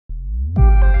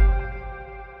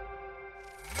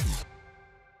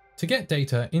To get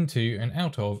data into and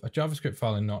out of a JavaScript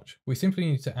file in Notch, we simply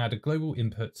need to add a global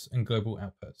inputs and global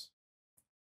outputs.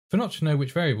 For Notch to know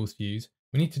which variables to use,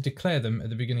 we need to declare them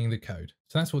at the beginning of the code.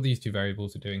 So that's what these two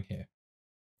variables are doing here.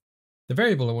 The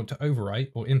variable I want to overwrite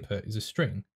or input is a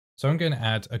string, so I'm going to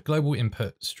add a global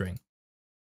input string.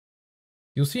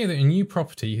 You'll see that a new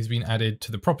property has been added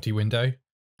to the property window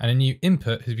and a new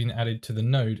input has been added to the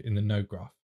node in the node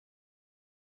graph.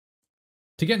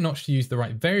 To get Notch to use the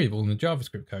right variable in the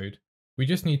JavaScript code, we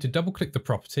just need to double click the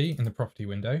property in the property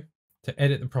window to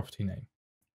edit the property name.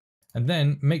 And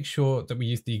then make sure that we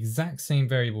use the exact same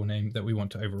variable name that we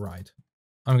want to override.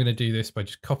 I'm going to do this by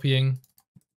just copying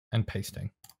and pasting.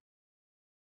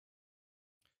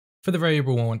 For the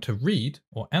variable I want to read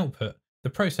or output,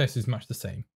 the process is much the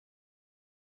same.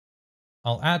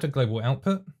 I'll add a global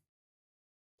output,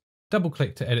 double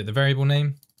click to edit the variable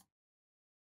name,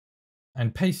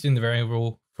 and paste in the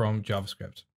variable from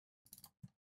JavaScript.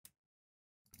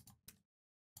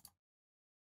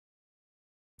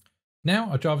 Now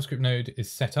our JavaScript node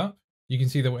is set up. You can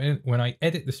see that when I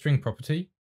edit the string property,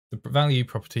 the value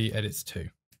property edits too.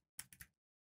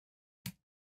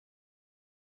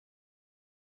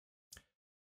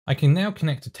 I can now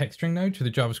connect a text string node to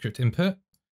the JavaScript input,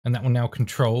 and that will now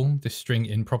control this string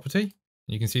in property.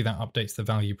 You can see that updates the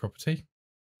value property.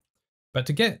 But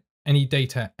to get any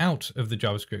data out of the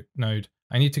JavaScript node,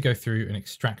 I need to go through an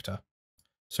extractor.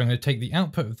 So I'm going to take the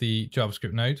output of the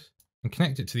JavaScript node and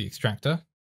connect it to the extractor.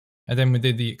 And then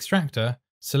within the extractor,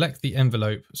 select the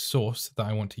envelope source that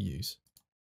I want to use.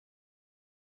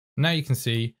 Now you can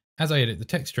see, as I edit the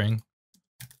text string,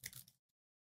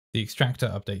 the extractor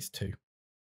updates too.